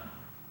up.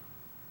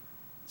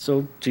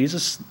 So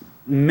Jesus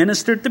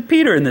ministered to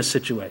Peter in this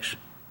situation.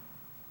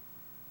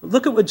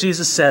 Look at what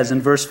Jesus says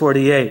in verse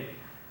 48.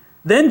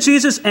 Then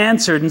Jesus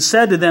answered and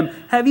said to them,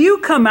 have you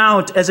come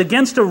out as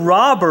against a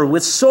robber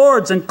with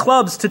swords and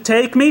clubs to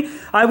take me?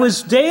 I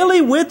was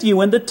daily with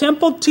you in the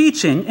temple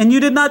teaching, and you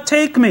did not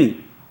take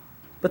me.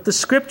 But the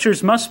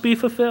scriptures must be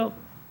fulfilled.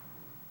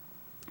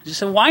 You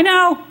say, why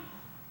now?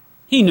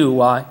 He knew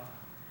why.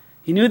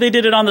 He knew they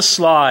did it on the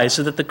sly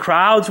so that the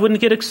crowds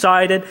wouldn't get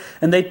excited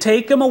and they'd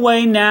take him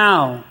away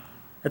now.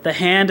 at the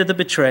hand of the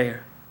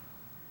betrayer.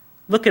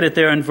 Look at it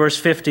there in verse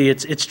 50.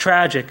 It's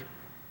tragic.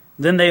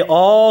 Then they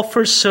all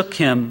forsook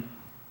him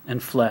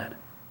and fled.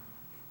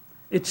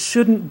 It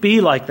shouldn't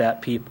be like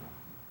that, people.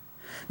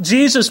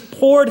 Jesus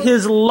poured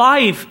his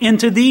life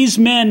into these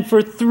men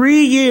for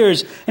 3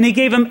 years, and he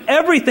gave them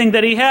everything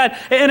that he had.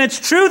 And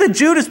it's true that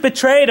Judas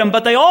betrayed him,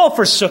 but they all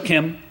forsook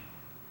him.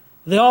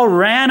 They all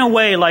ran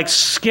away like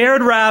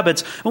scared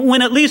rabbits,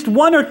 when at least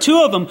one or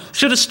two of them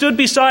should have stood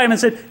beside him and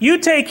said, "You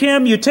take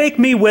him, you take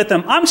me with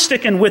him. I'm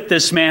sticking with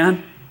this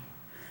man.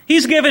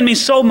 He's given me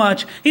so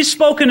much. He's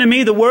spoken to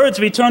me the words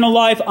of eternal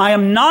life. I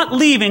am not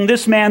leaving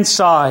this man's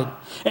side.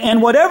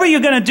 And whatever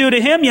you're going to do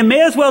to him, you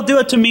may as well do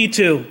it to me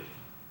too."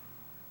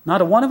 Not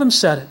a one of them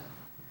said it.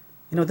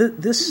 You know,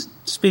 this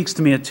speaks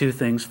to me of two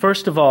things.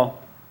 First of all,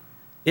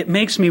 it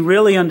makes me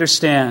really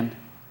understand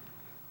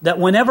that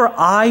whenever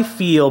I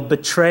feel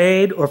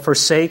betrayed or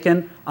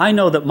forsaken, I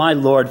know that my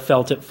Lord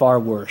felt it far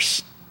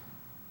worse.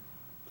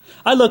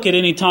 I look at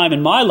any time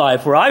in my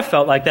life where I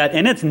felt like that,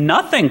 and it's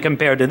nothing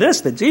compared to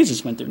this that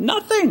Jesus went through.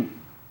 Nothing.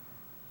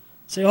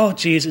 Say, "Oh,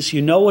 Jesus,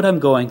 you know what I'm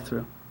going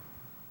through."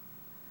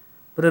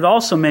 But it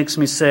also makes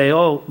me say,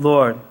 "Oh,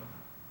 Lord,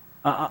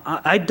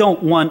 I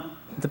don't want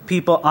the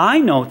people I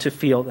know to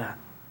feel that.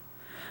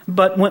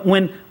 But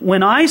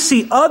when I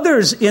see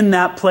others in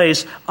that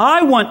place,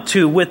 I want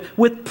to,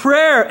 with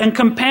prayer and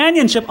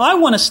companionship, I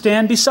want to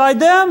stand beside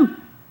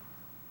them.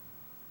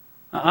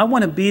 I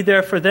want to be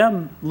there for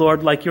them,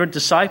 Lord, like your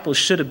disciples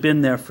should have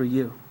been there for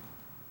you."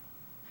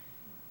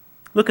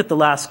 Look at the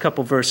last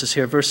couple verses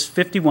here, verse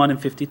 51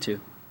 and 52.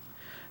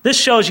 This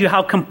shows you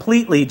how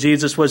completely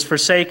Jesus was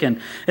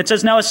forsaken. It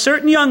says, "Now a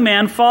certain young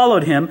man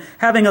followed him,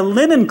 having a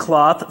linen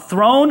cloth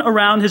thrown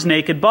around his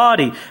naked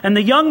body. And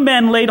the young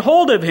men laid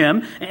hold of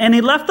him, and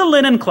he left the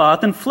linen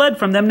cloth and fled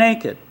from them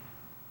naked."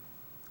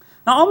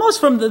 Now,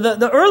 almost from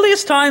the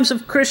earliest times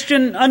of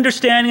Christian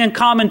understanding and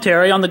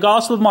commentary on the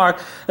Gospel of Mark,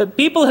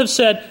 people have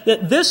said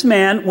that this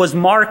man was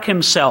Mark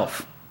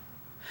himself.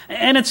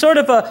 And it's sort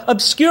of an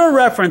obscure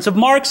reference of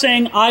Mark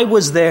saying, "I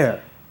was there."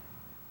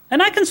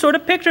 And I can sort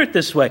of picture it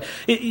this way.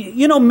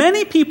 You know,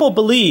 many people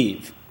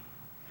believe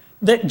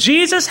that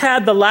Jesus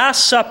had the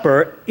Last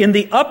Supper in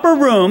the upper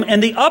room,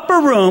 and the upper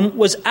room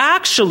was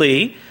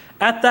actually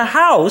at the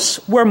house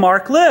where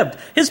Mark lived.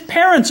 His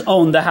parents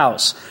owned the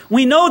house.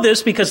 We know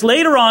this because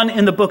later on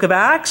in the book of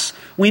Acts,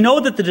 we know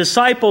that the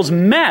disciples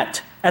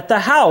met at the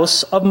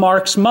house of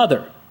Mark's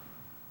mother.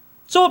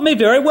 So it may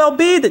very well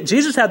be that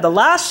Jesus had the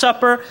Last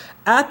Supper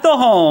at the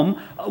home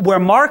where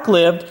Mark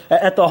lived,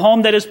 at the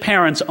home that his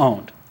parents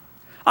owned.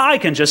 I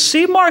can just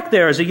see Mark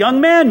there as a young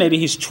man. Maybe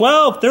he's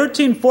 12,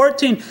 13,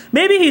 14.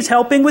 Maybe he's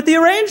helping with the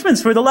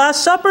arrangements for the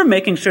Last Supper,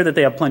 making sure that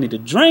they have plenty to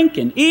drink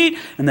and eat,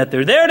 and that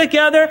they're there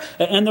together,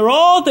 and they're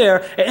all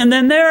there. And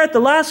then there at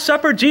the Last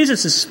Supper,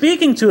 Jesus is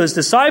speaking to his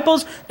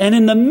disciples, and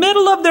in the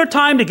middle of their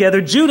time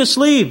together, Judas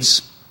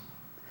leaves.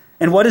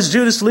 And what does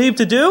Judas leave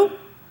to do?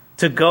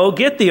 To go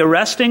get the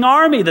arresting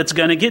army that's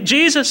going to get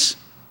Jesus.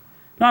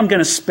 Now, I'm going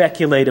to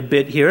speculate a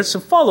bit here, so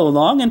follow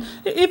along. And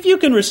if you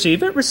can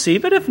receive it,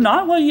 receive it. If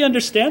not, well, you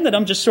understand that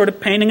I'm just sort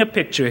of painting a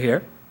picture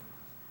here.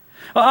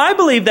 Well, I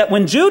believe that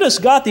when Judas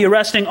got the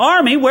arresting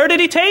army, where did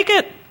he take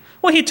it?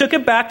 Well, he took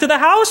it back to the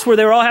house where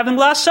they were all having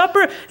Last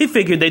Supper. He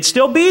figured they'd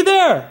still be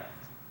there.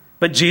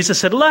 But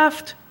Jesus had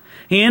left.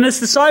 He and his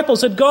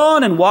disciples had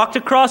gone and walked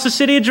across the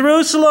city of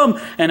Jerusalem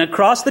and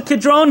across the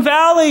Kidron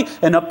Valley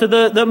and up to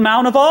the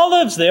Mount of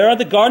Olives, there at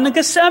the Garden of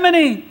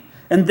Gethsemane.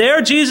 And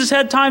there Jesus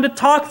had time to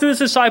talk to his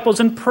disciples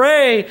and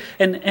pray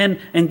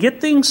and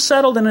get things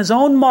settled in his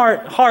own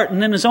heart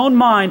and in his own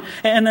mind.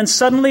 And then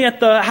suddenly at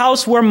the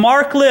house where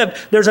Mark lived,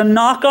 there's a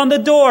knock on the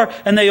door,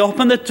 and they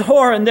open the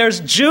door, and there's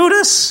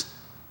Judas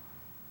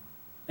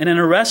and an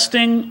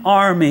arresting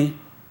army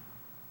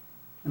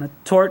and a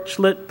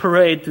torchlit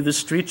parade through the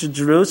streets of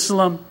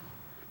Jerusalem.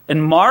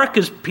 And Mark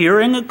is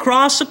peering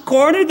across the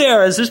corner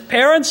there as his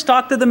parents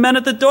talk to the men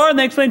at the door, and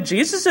they explain,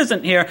 Jesus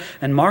isn't here.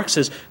 And Mark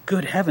says,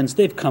 good heavens,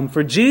 they've come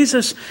for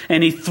Jesus.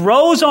 And he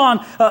throws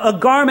on a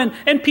garment,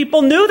 and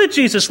people knew that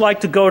Jesus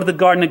liked to go to the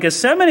Garden of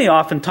Gethsemane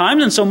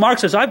oftentimes. And so Mark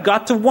says, I've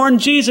got to warn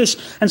Jesus.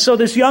 And so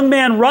this young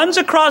man runs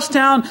across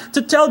town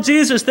to tell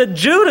Jesus that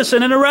Judas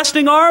and an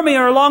arresting army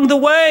are along the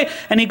way.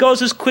 And he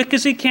goes as quick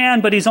as he can,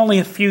 but he's only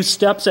a few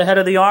steps ahead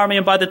of the army.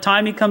 And by the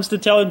time he comes to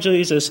tell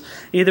Jesus,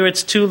 either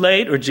it's too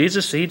late or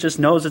Jesus, he just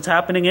knows it's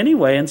happening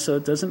anyway, and so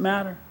it doesn't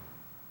matter.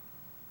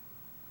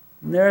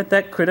 And there at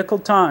that critical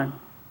time,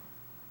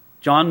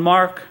 John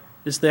Mark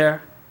is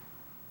there.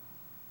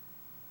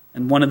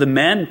 And one of the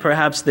men,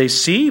 perhaps they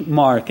see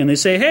Mark and they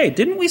say, hey,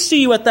 didn't we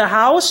see you at the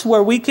house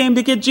where we came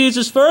to get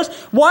Jesus first?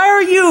 Why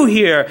are you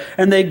here?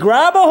 And they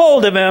grab a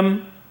hold of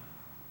him.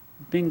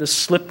 Being the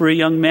slippery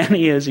young man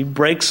he is, he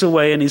breaks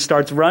away and he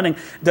starts running.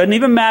 Doesn't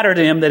even matter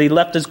to him that he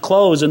left his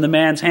clothes in the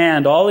man's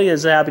hand. All he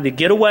is happy to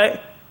get away.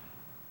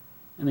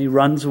 And he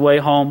runs away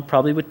home,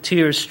 probably with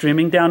tears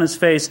streaming down his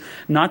face,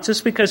 not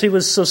just because he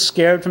was so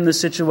scared from the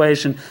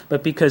situation,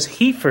 but because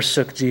he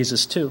forsook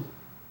Jesus too.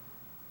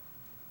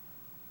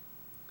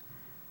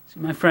 See,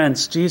 my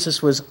friends,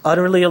 Jesus was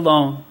utterly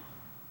alone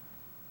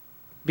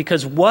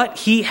because what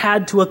he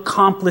had to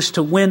accomplish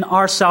to win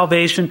our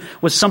salvation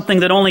was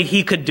something that only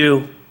he could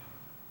do.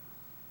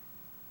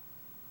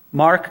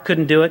 Mark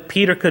couldn't do it.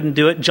 Peter couldn't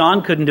do it.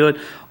 John couldn't do it.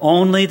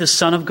 Only the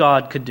Son of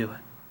God could do it.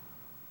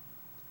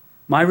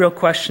 My real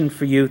question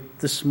for you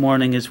this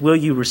morning is, will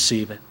you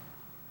receive it?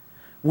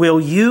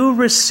 Will you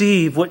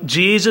receive what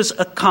Jesus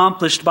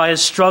accomplished by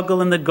his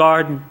struggle in the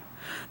garden?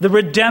 The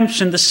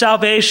redemption, the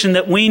salvation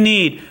that we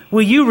need.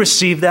 Will you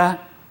receive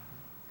that?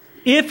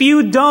 If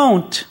you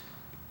don't,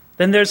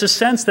 then there's a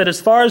sense that as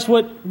far as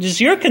what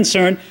is you're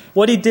concerned,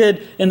 what he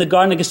did in the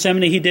Garden of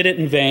Gethsemane, he did it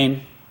in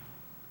vain.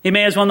 He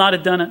may as well not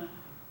have done it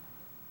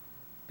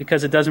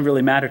because it doesn't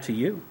really matter to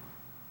you.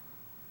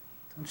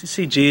 Don't you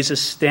see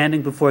Jesus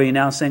standing before you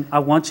now saying, I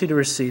want you to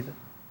receive it.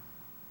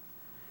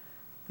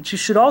 But you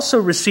should also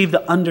receive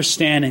the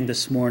understanding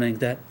this morning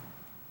that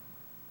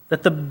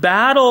the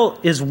battle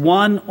is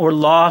won or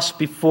lost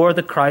before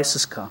the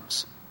crisis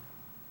comes.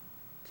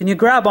 Can you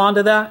grab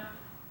onto that?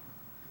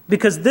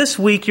 Because this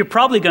week you're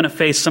probably going to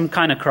face some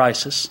kind of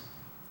crisis,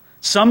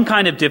 some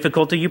kind of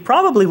difficulty. You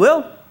probably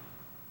will.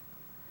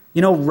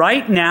 You know,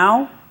 right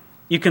now,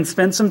 you can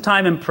spend some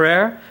time in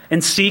prayer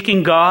and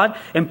seeking God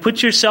and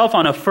put yourself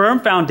on a firm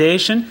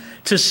foundation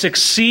to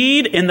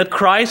succeed in the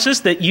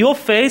crisis that you'll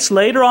face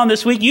later on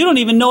this week. You don't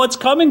even know it's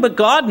coming, but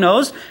God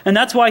knows. And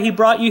that's why he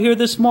brought you here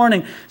this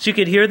morning, so you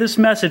could hear this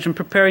message and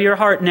prepare your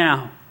heart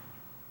now.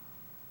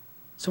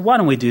 So why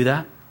don't we do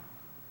that?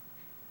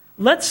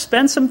 Let's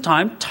spend some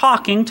time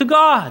talking to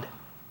God.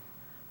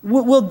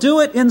 We'll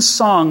do it in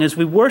song as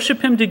we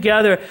worship him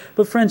together.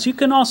 But friends, you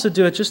can also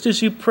do it just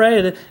as you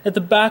pray. At the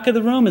back of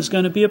the room is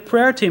going to be a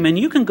prayer team, and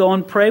you can go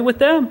and pray with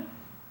them.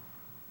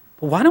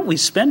 But why don't we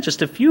spend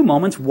just a few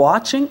moments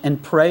watching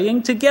and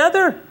praying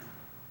together,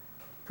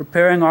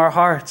 preparing our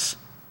hearts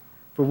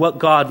for what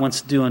God wants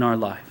to do in our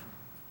life.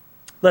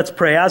 Let's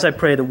pray. As I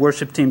pray, the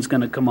worship team's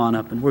going to come on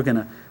up, and we're going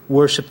to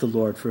worship the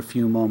Lord for a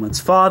few moments.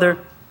 Father,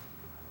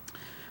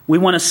 we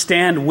want to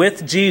stand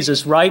with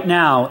Jesus right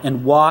now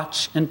and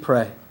watch and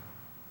pray.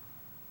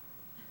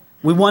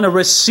 We want to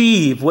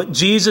receive what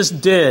Jesus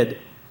did,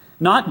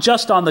 not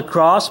just on the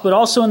cross, but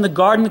also in the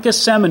Garden of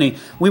Gethsemane.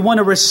 We want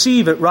to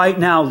receive it right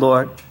now,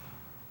 Lord.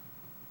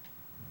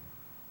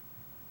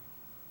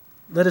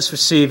 Let us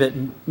receive it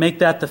and make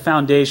that the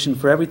foundation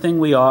for everything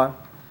we are,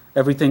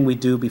 everything we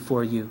do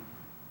before you.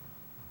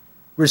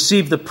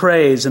 Receive the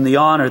praise and the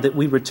honor that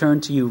we return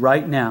to you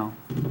right now,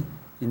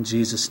 in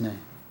Jesus'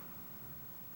 name.